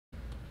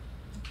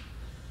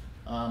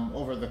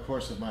Over the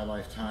course of my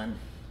lifetime,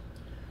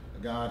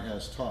 God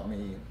has taught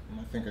me,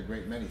 I think, a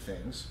great many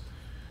things.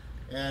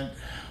 And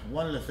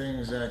one of the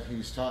things that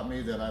He's taught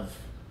me that I've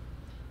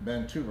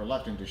been too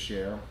reluctant to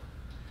share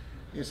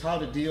is how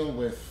to deal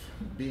with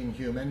being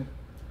human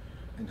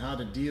and how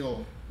to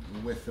deal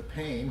with the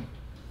pain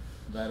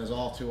that is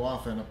all too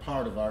often a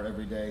part of our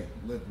everyday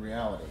lived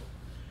reality.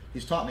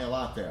 He's taught me a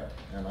lot there,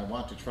 and I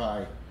want to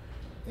try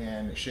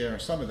and share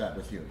some of that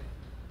with you.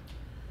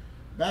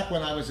 Back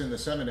when I was in the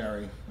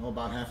seminary,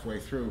 about halfway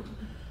through,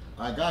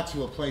 I got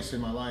to a place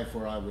in my life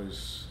where I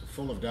was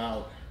full of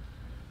doubt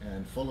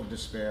and full of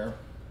despair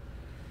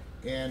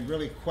and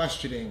really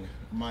questioning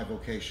my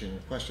vocation,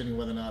 questioning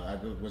whether or not I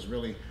was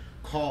really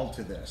called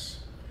to this.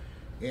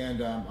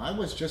 And I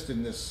was just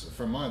in this,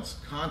 for months,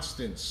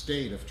 constant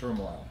state of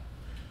turmoil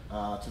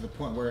to the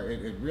point where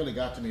it really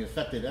got to me,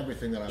 affected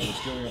everything that I was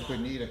doing. I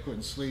couldn't eat, I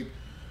couldn't sleep.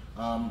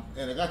 And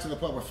it got to the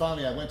point where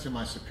finally I went to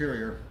my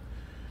superior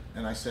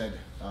and I said,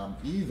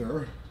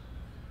 either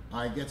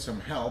I get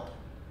some help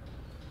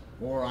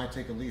or I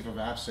take a leave of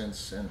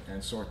absence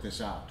and sort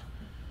this out.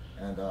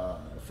 And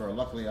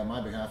luckily on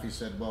my behalf, he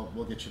said, well,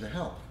 we'll get you the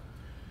help.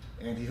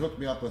 And he hooked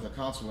me up with a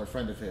counselor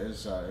friend of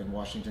his in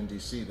Washington,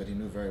 D.C. that he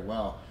knew very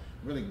well.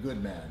 Really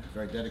good man,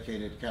 very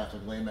dedicated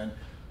Catholic layman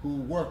who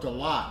worked a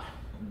lot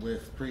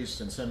with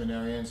priests and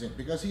seminarians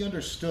because he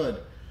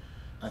understood,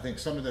 I think,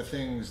 some of the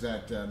things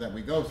that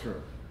we go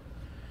through.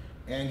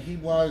 And he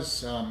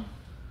was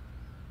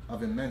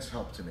of immense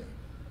help to me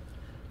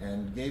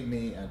and gave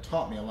me and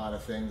taught me a lot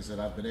of things that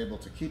I've been able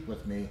to keep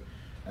with me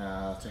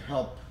to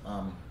help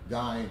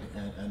guide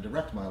and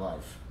direct my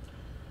life.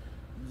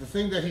 The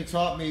thing that he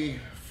taught me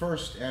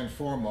first and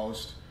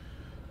foremost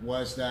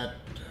was that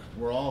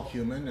we're all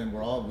human and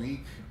we're all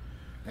weak,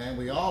 and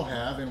we all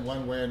have, in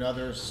one way or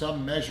another,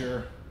 some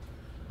measure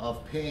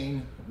of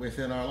pain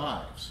within our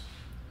lives.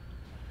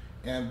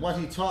 And what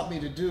he taught me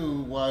to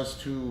do was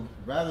to,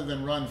 rather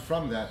than run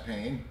from that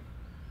pain,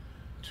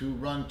 to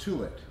run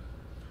to it,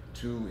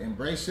 to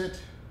embrace it,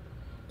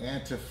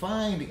 and to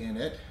find in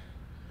it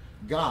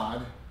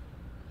God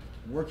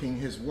working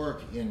His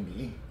work in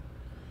me,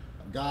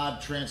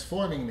 God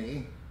transforming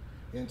me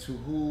into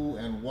who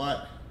and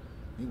what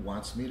He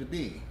wants me to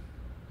be.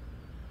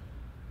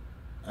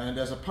 And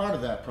as a part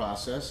of that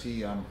process,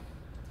 he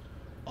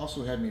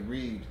also had me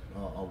read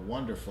a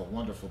wonderful,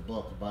 wonderful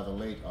book by the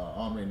late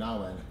Henri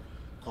Nouwen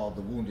called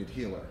The Wounded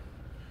Healer.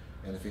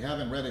 And if you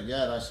haven't read it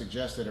yet, I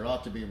suggest that it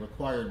ought to be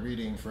required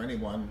reading for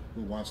anyone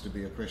who wants to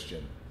be a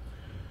Christian.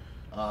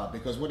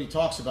 Because what he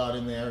talks about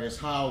in there is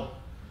how,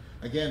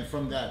 again,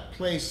 from that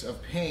place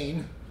of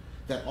pain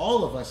that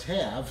all of us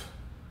have,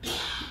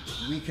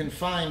 we can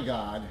find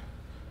God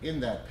in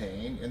that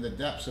pain, in the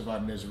depths of our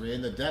misery,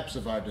 in the depths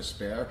of our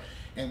despair,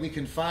 and we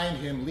can find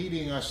Him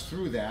leading us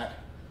through that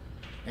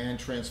and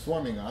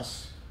transforming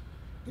us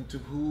into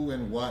who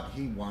and what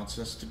He wants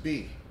us to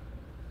be.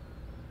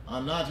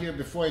 I'm not here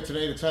before you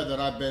today to tell you that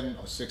I've been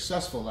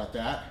successful at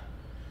that,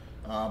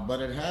 but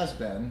it has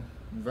been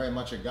very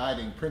much a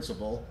guiding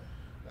principle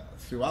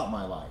throughout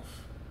my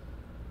life.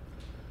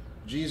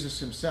 Jesus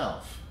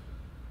Himself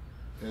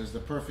is the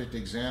perfect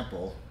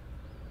example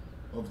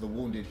of the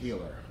wounded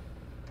healer.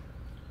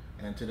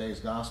 And today's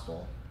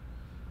gospel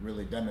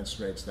really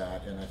demonstrates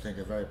that in, I think,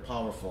 a very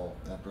powerful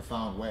and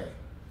profound way.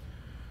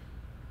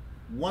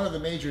 One of the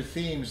major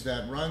themes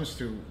that runs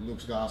through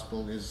Luke's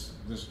gospel is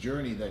this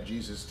journey that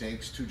Jesus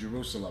takes to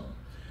Jerusalem.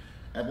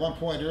 At one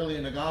point early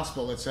in the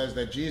gospel, it says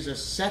that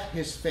Jesus set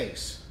His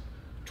face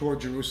toward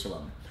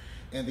Jerusalem.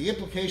 And the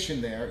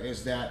implication there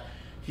is that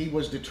He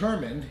was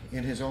determined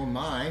in His own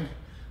mind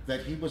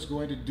that He was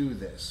going to do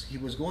this. He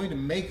was going to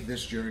make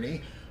this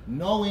journey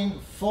knowing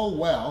full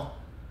well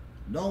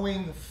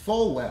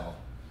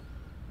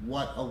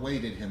what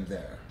awaited Him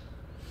there,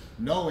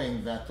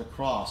 knowing that the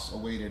cross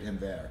awaited Him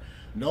there,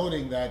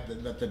 noting that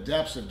the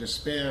depths of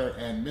despair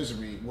and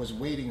misery was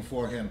waiting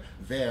for Him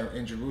there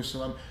in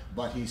Jerusalem,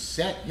 but He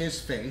set His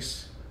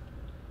face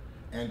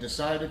and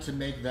decided to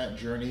make that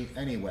journey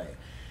anyway.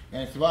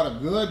 And throughout a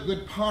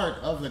good part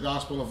of the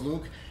Gospel of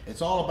Luke,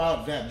 it's all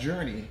about that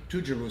journey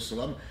to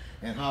Jerusalem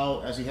and how,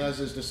 as He has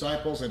His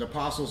disciples and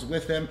apostles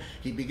with Him,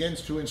 He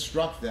begins to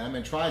instruct them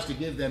and tries to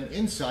give them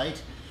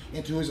insight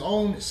into His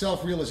own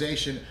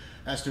self-realization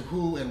as to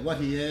who and what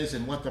He is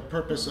and what the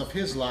purpose of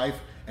His life,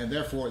 and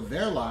therefore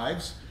their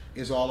lives,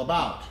 is all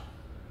about.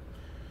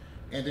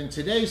 And in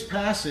today's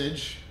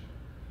passage,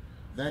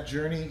 that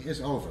journey is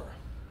over.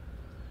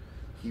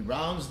 He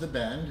rounds the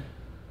bend,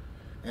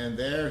 and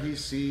there He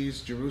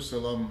sees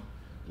Jerusalem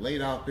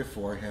laid out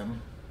before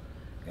Him,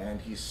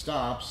 and He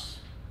stops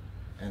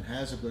and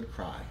has a good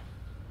cry.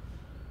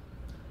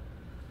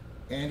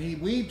 And He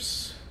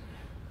weeps,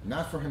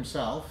 not for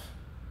Himself,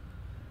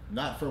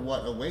 not for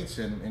what awaits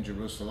Him in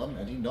Jerusalem,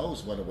 and He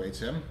knows what awaits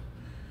Him,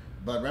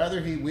 but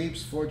rather He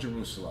weeps for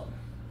Jerusalem.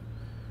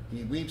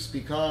 He weeps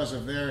because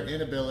of their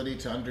inability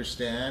to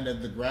understand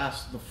and to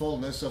grasp the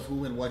fullness of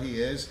who and what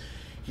He is.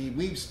 He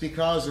weeps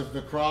because of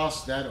the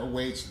cross that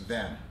awaits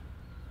them.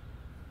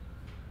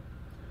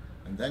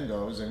 And then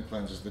goes and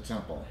cleanses the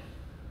temple.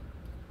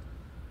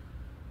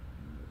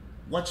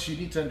 what you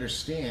need to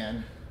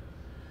understand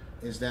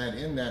is that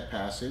in that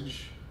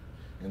passage,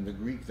 in the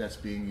Greek that's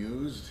being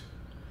used,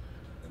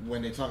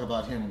 when they talk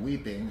about him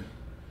weeping,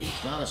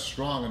 it's not a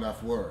strong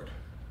enough word.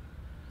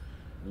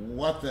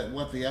 What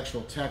the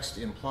actual text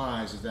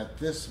implies is that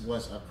this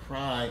was a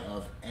cry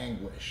of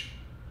anguish,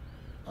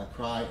 a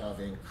cry of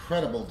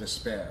incredible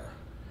despair.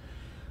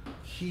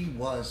 He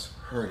was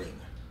hurting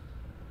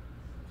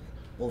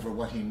over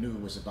what he knew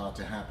was about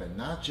to happen,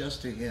 not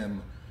just to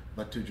him,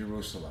 but to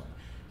Jerusalem.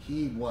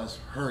 He was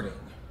hurting.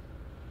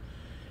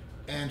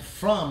 And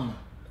from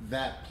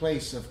that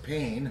place of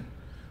pain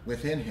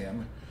within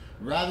him,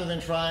 rather than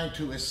trying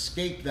to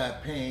escape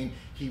that pain,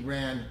 he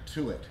ran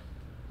to it.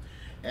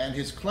 And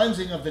his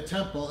cleansing of the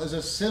temple is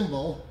a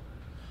symbol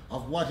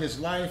of what his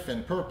life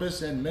and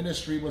purpose and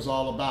ministry was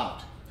all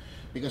about.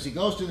 Because he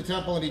goes to the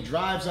temple and he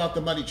drives out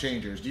the money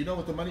changers. Do you know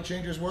what the money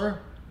changers were?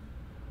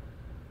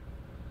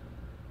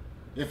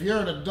 If you're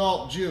an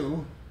adult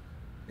Jew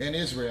in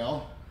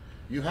Israel,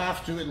 you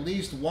have to at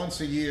least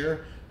once a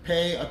year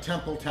pay a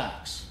temple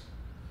tax.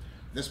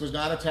 This was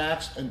not a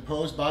tax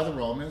imposed by the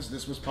Romans.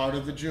 This was part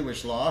of the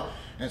Jewish law.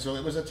 And so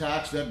it was a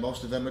tax that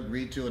most of them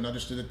agreed to and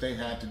understood that they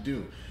had to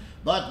do.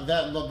 But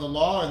the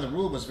law and the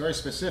rule was very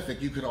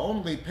specific. You could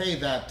only pay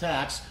that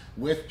tax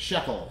with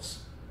shekels.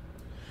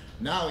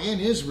 Now in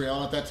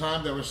Israel at that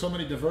time, there were so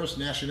many diverse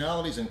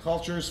nationalities and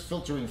cultures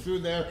filtering through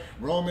there,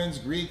 Romans,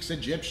 Greeks,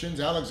 Egyptians,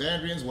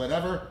 Alexandrians,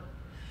 whatever,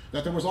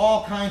 that there was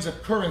all kinds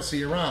of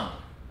currency around,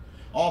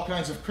 all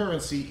kinds of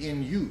currency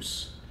in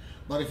use.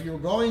 But if you were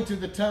going to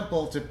the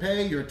temple to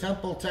pay your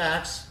temple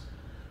tax,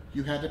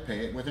 you had to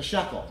pay it with a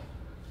shekel.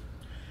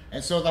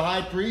 And so the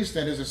high priest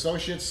and his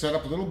associates set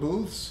up little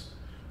booths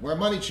where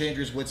money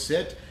changers would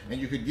sit, and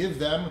you could give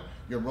them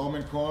your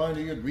Roman coin or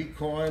your Greek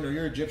coin or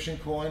your Egyptian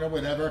coin or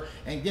whatever,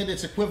 and get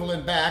its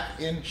equivalent back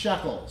in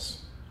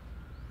shekels.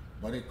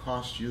 But it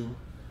cost you,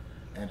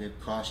 and it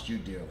cost you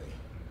dearly,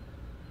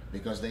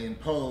 because they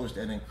imposed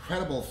an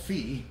incredible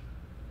fee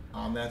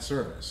on that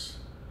service.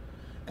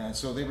 And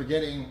so they were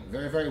getting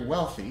very, very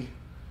wealthy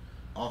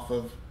off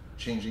of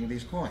changing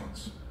these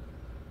coins.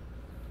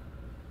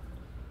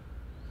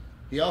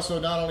 He also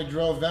not only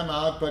drove them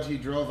out, but he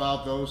drove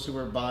out those who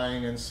were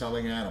buying and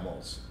selling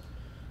animals.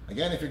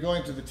 Again, if you're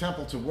going to the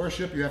temple to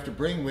worship, you have to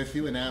bring with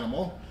you an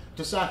animal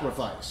to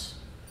sacrifice.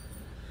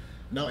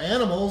 Now,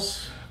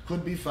 animals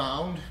could be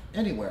found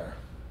anywhere.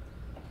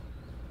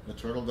 The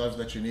turtle doves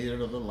that you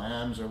needed, or the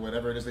lambs, or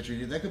whatever it is that you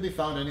need, they could be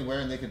found anywhere,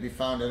 and they could be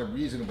found at a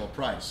reasonable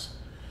price.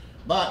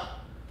 But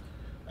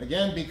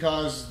again,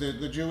 because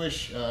the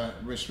Jewish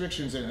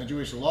restrictions and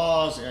Jewish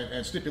laws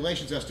and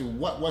stipulations as to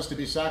what was to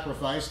be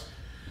sacrificed,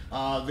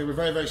 they were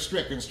very, very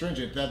strict and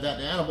stringent. That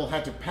animal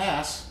had to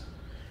pass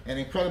an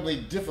incredibly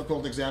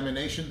difficult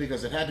examination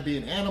because it had to be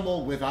an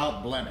animal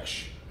without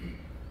blemish.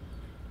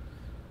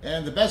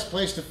 And the best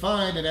place to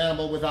find an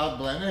animal without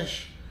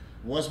blemish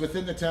was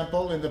within the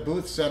temple in the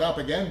booth set up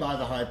again by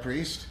the high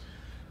priest,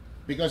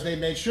 because they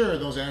made sure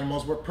those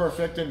animals were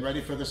perfect and ready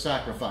for the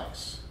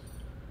sacrifice.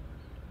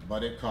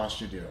 But it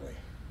cost you dearly,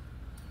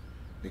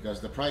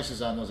 because the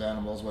prices on those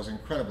animals was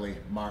incredibly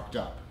marked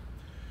up.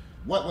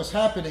 What was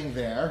happening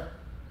there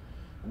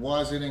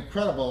was an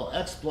incredible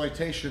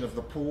exploitation of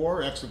the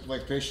poor,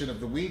 exploitation of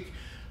the weak,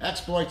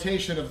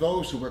 exploitation of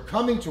those who were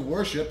coming to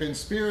worship in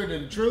spirit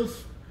and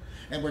truth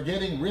and were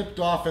getting ripped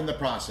off in the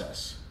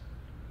process.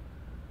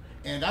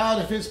 And out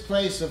of his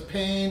place of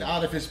pain,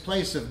 out of his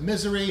place of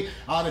misery,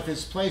 out of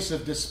his place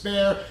of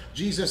despair,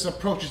 Jesus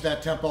approaches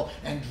that temple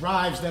and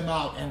drives them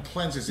out and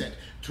cleanses it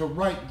to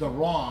right the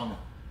wrong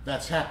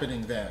that's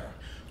happening there,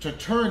 to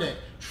turn it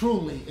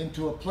truly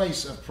into a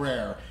place of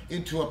prayer,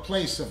 into a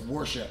place of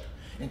worship,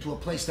 into a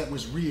place that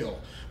was real,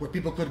 where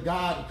people could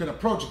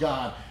approach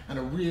God in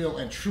a real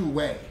and true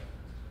way.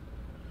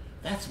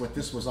 That's what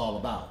this was all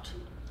about.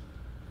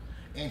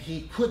 And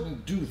he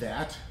couldn't do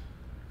that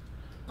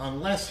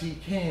unless he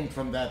came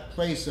from that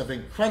place of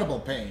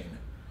incredible pain,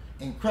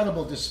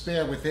 incredible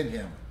despair within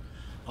him,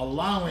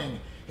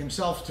 allowing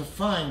himself to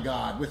find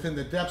God within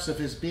the depths of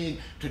his being,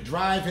 to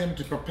drive him,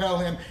 to propel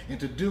him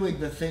into doing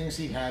the things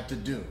he had to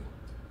do.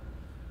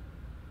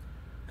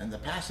 And the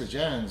passage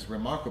ends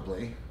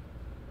remarkably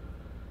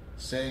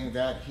saying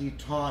that he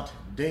taught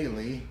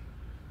daily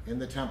in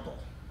the temple,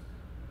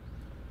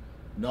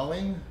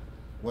 knowing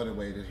what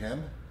awaited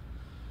him,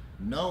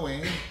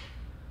 knowing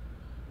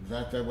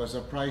that there was a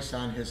price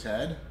on his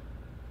head,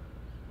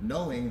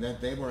 knowing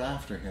that they were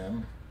after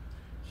him.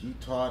 He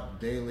taught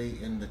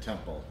daily in the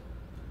temple,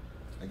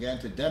 again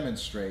to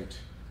demonstrate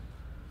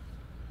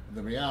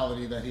the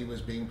reality that he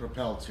was being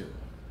propelled to,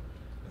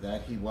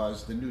 that he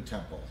was the new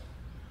temple,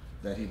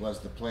 that he was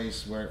the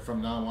place where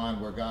from now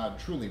on where God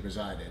truly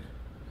resided,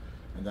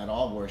 and that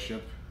all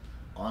worship,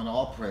 on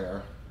all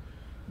prayer,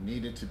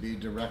 needed to be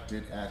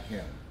directed at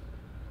him.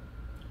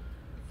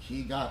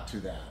 He got to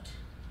that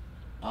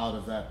out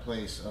of that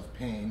place of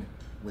pain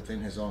within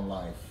his own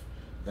life,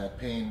 that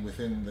pain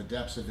within the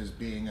depths of his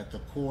being, at the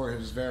core of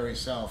his very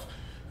self.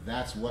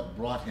 That's what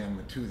brought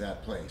him to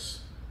that place.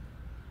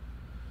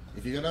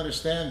 If you can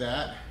understand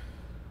that,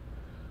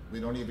 we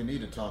don't even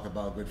need to talk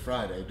about Good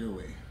Friday, do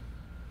we?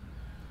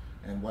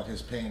 And what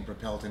his pain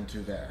propelled him to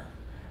there.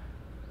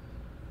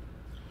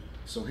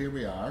 So here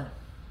we are,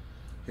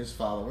 his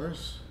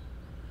followers,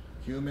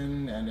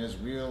 human and as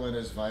real and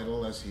as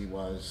vital as he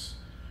was,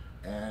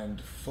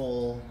 and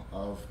full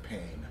of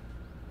pain,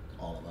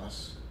 all of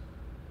us.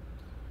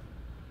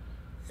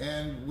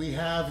 And we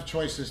have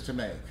choices to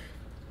make.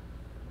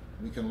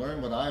 We can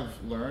learn what I've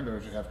learned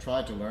or have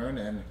tried to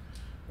learn,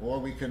 or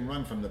we can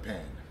run from the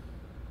pain.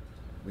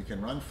 We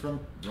can run from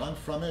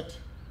it,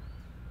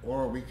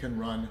 or we can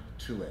run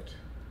to it.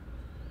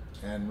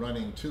 And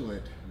running to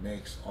it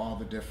makes all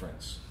the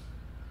difference.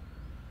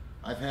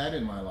 I've had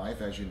in my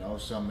life, as you know,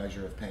 some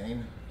measure of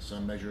pain,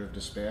 some measure of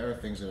despair,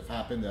 things that have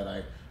happened that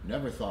I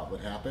never thought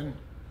would happen.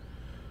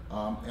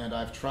 And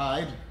I've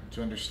tried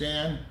to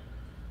understand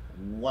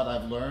what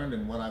I've learned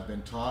and what I've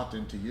been taught,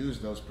 and to use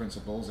those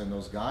principles and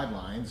those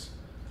guidelines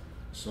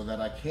so that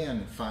I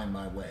can find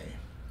my way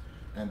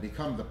and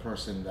become the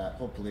person that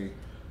hopefully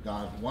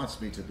God wants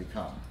me to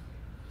become.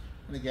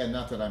 And again,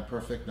 not that I'm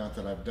perfect, not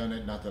that I've done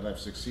it, not that I've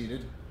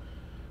succeeded,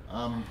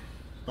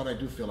 but I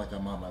do feel like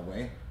I'm on my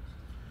way.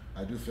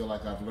 I do feel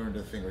like I've learned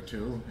a thing or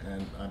two,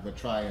 and I'm going to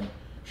try and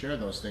share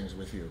those things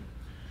with you.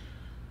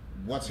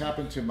 What's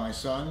happened to my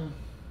son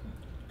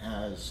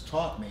has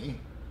taught me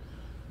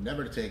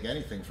never to take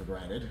anything for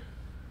granted,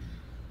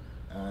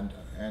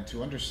 and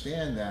to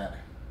understand that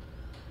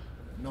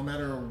no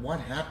matter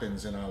what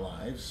happens in our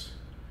lives,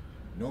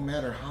 no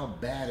matter how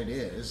bad it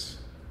is,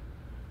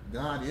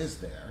 God is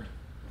there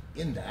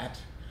in that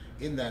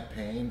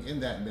pain, in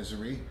that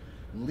misery,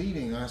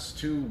 leading us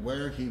to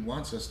where he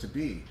wants us to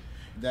be.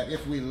 That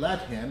if we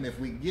let him, if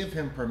we give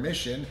him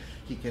permission,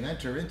 he can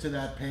enter into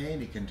that pain,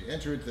 he can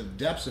enter into the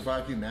depths of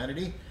our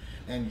humanity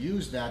and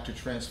use that to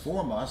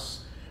transform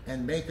us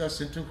and make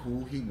us into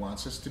who he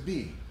wants us to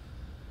be.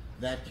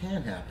 That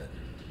can happen.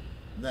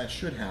 That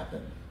should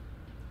happen.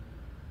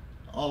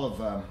 All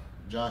of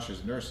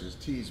Josh's nurses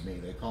tease me.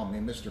 They call me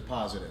Mr.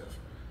 Positive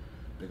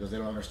because they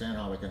don't understand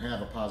how we can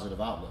have a positive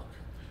outlook.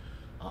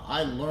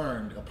 I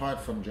learned, apart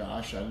from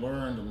Josh, I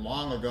learned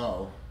long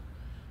ago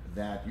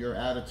that your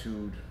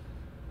attitude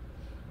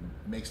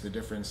makes the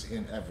difference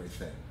in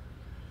everything.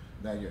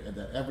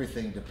 That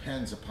everything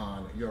depends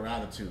upon your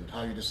attitude,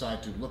 how you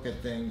decide to look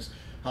at things,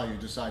 how you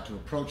decide to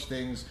approach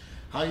things,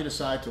 how you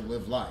decide to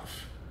live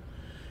life.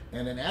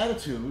 And an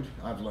attitude,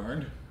 I've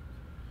learned,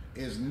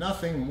 is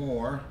nothing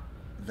more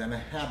than a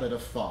habit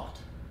of thought.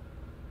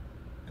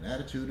 An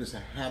attitude is a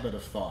habit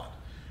of thought.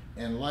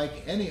 And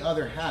like any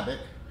other habit,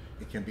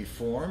 it can be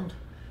formed,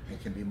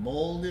 it can be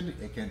molded,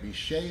 it can be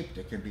shaped,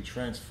 it can be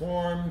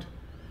transformed,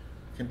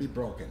 it can be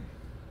broken.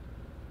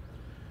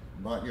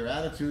 But your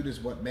attitude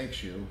is what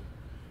makes you,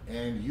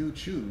 and you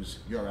choose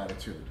your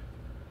attitude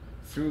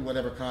through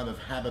whatever kind of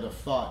habit of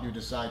thought you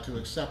decide to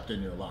accept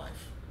in your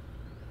life.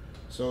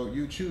 So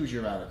you choose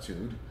your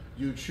attitude,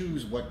 you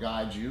choose what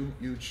guides you,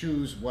 you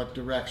choose what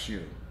directs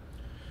you.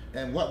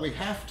 And what we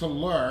have to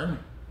learn,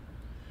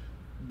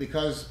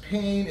 because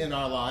pain in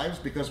our lives,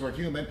 because we're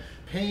human,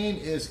 pain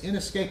is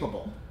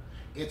inescapable.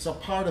 It's a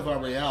part of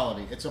our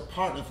reality. It's a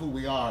part of who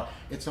we are.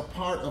 It's a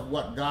part of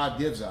what God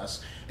gives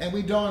us. And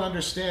we don't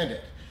understand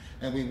it.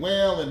 And we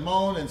wail and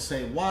moan and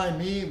say, why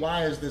me?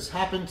 Why has this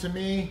happened to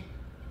me?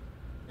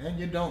 And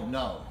you don't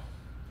know.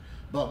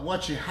 But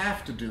what you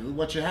have to do,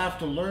 what you have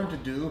to learn to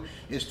do,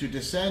 is to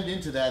descend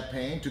into that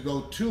pain, to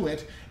go to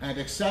it and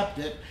accept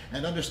it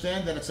and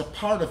understand that it's a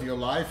part of your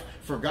life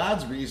for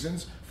God's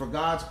reasons, for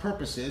God's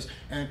purposes.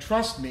 And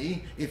trust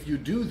me, if you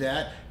do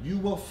that, you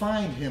will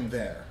find him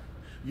there.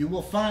 You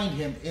will find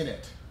him in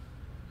it,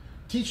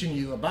 teaching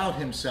you about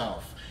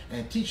himself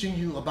and teaching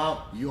you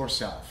about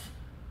yourself.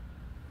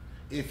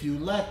 If you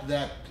let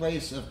that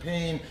place of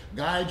pain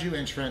guide you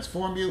and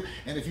transform you,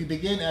 and if you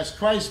begin, as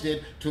Christ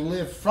did, to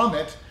live from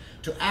it,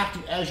 to act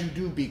as you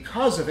do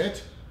because of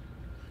it,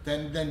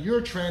 then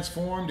you're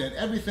transformed and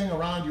everything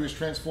around you is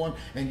transformed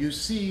and you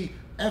see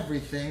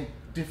everything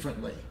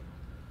differently.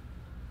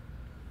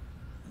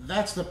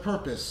 That's the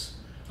purpose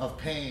of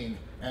pain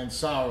and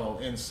sorrow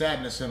and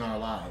sadness in our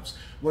lives.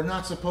 We're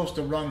not supposed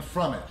to run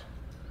from it.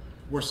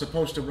 We're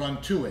supposed to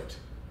run to it,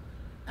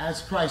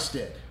 as Christ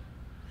did.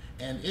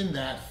 And in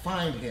that,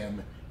 find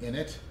him in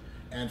it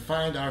and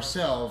find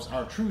ourselves,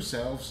 our true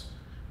selves,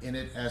 in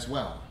it as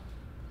well.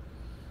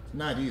 It's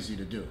not easy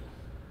to do.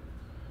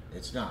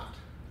 It's not,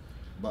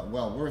 but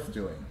well worth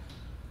doing.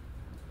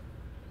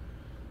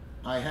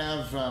 I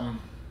have,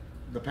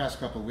 the past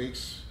couple of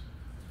weeks,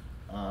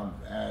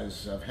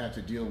 as I've had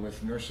to deal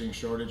with nursing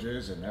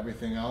shortages and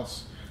everything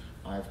else,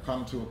 I've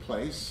come to a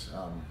place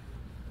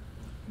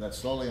that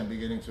slowly I'm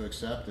beginning to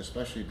accept,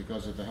 especially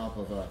because of the help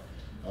of a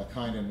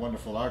kind and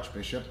wonderful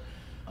Archbishop.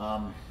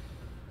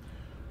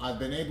 I've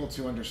been able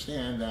to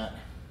understand that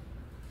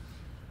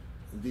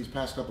these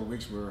past couple of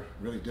weeks were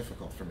really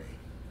difficult for me.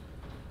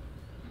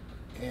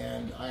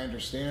 And I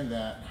understand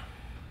that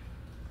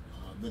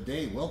the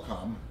day will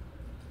come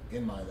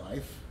in my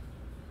life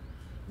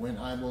when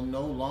I will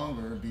no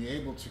longer be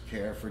able to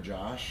care for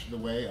Josh the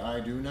way I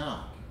do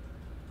now.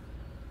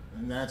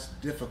 And And that's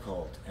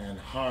difficult and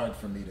hard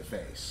for me to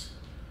face.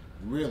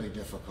 Really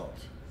difficult.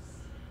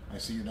 I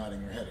see you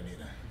nodding your head,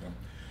 Anita.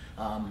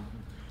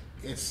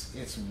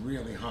 It's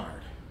really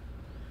hard.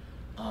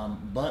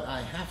 But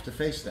I have to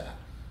face that.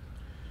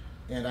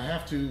 And I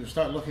have to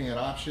start looking at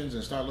options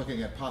and start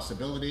looking at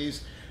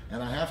possibilities.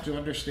 And I have to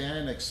understand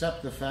and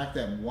accept the fact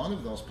that one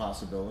of those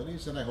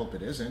possibilities, and I hope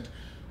it isn't,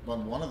 but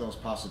one of those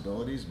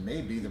possibilities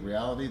may be the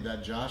reality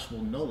that Josh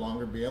will no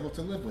longer be able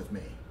to live with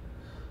me.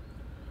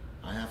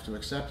 I have to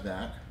accept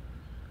that.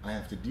 I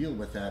have to deal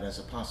with that as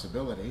a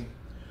possibility.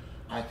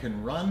 I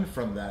can run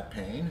from that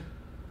pain,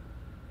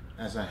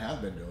 as I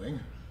have been doing,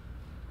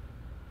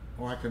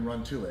 or I can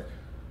run to it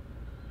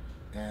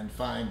and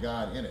find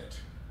God in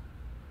it.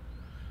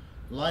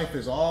 Life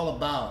is all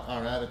about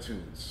our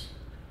attitudes.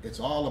 It's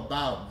all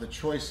about the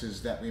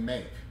choices that we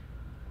make.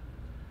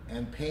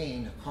 And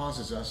pain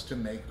causes us to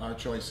make our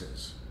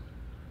choices.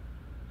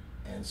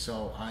 And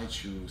so I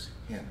choose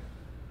Him.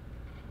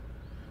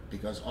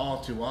 Because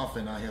all too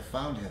often I have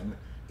found Him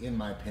in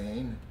my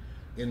pain,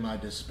 in my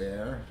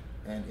despair,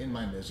 and in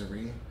my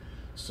misery.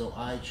 So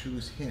I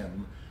choose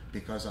Him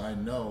because I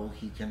know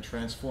He can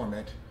transform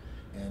it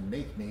and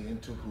make me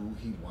into who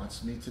He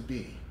wants me to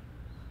be.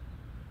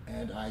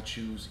 And I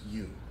choose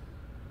you.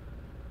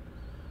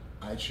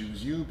 I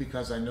choose you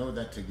because I know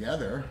that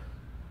together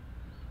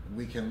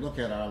we can look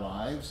at our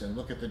lives and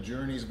look at the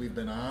journeys we've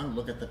been on,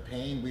 look at the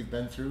pain we've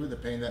been through, the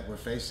pain that we're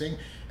facing,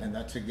 and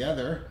that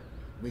together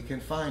we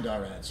can find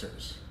our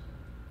answers.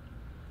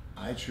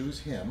 I choose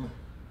Him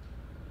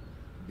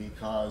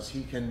because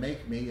He can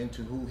make me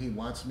into who He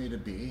wants me to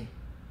be,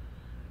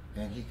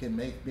 and He can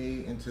make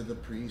me into the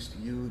priest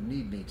you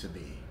need me to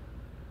be.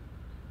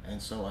 And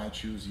so I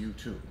choose you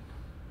too.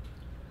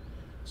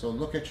 So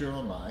look at your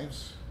own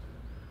lives,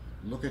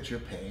 look at your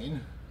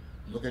pain,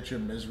 look at your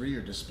misery,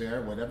 your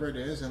despair, whatever it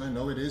is, and I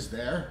know it is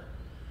there.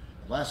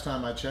 Last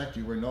time I checked,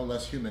 you were no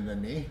less human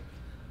than me,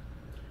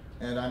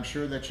 and I'm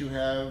sure that you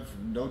have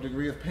no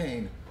degree of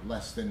pain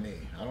less than me.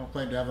 I don't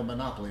claim to have a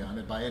monopoly on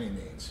it by any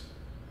means.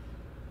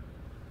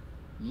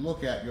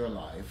 Look at your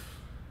life,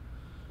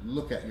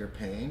 look at your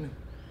pain,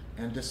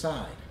 and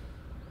decide,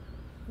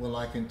 will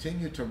I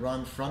continue to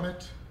run from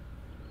it,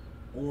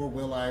 or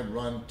will I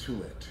run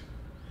to it?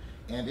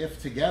 And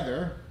if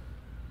together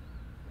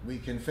we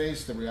can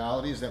face the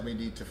realities that we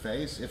need to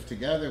face, if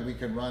together we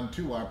can run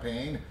to our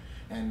pain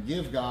and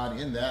give God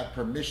in that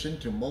permission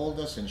to mold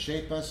us and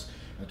shape us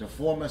and to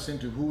form us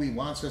into who He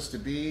wants us to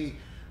be,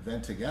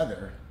 then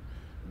together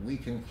we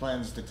can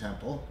cleanse the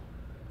temple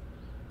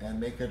and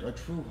make it a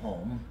true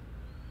home,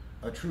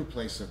 a true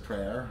place of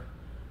prayer,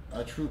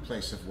 a true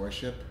place of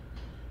worship,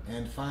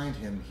 and find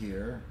Him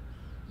here,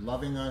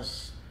 loving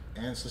us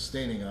and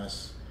sustaining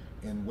us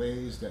in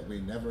ways that we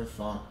never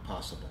thought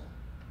possible.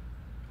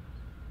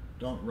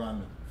 Don't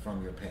run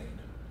from your pain.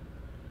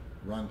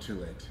 Run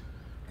to it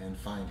and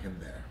find Him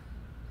there.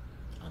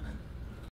 Amen.